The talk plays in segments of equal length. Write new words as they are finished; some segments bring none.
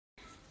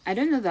I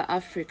don't know the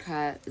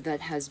Africa that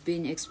has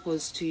been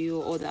exposed to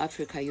you or the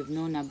Africa you've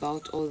known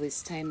about all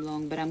this time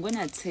long, but I'm going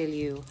to tell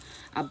you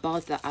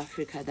about the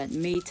Africa that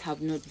may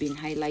have not been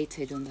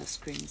highlighted on the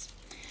screens.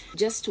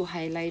 Just to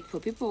highlight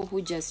for people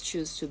who just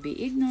choose to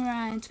be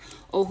ignorant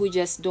or who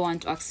just don't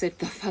want to accept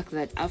the fact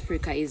that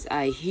Africa is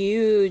a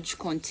huge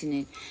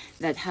continent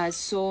that has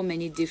so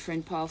many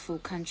different powerful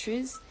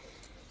countries.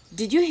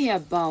 Did you hear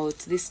about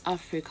this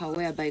Africa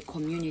whereby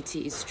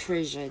community is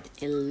treasured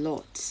a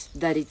lot,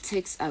 that it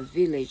takes a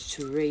village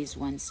to raise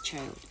one's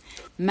child?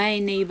 My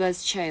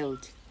neighbor's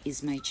child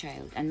is my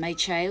child, and my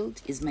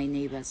child is my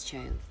neighbor's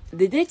child.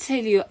 Did they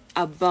tell you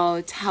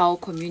about how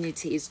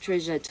community is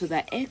treasured to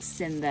the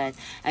extent that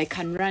I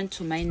can run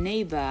to my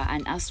neighbor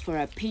and ask for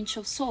a pinch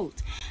of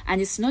salt?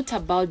 And it's not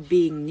about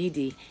being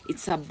needy,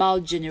 it's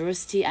about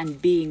generosity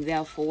and being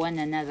there for one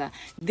another.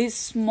 These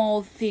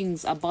small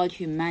things about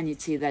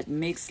humanity that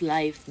makes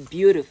life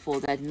beautiful,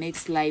 that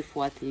makes life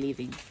worth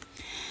living.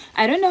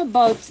 I don't know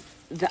about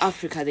the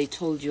Africa they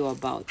told you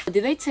about.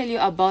 Did they tell you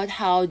about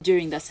how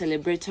during the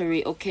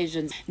celebratory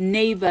occasions,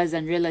 neighbors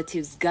and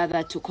relatives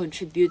gather to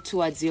contribute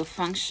towards your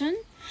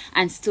function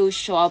and still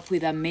show up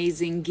with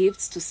amazing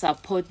gifts to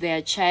support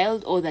their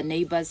child or the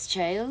neighbor's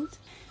child?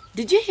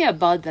 Did you hear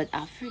about that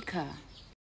Africa?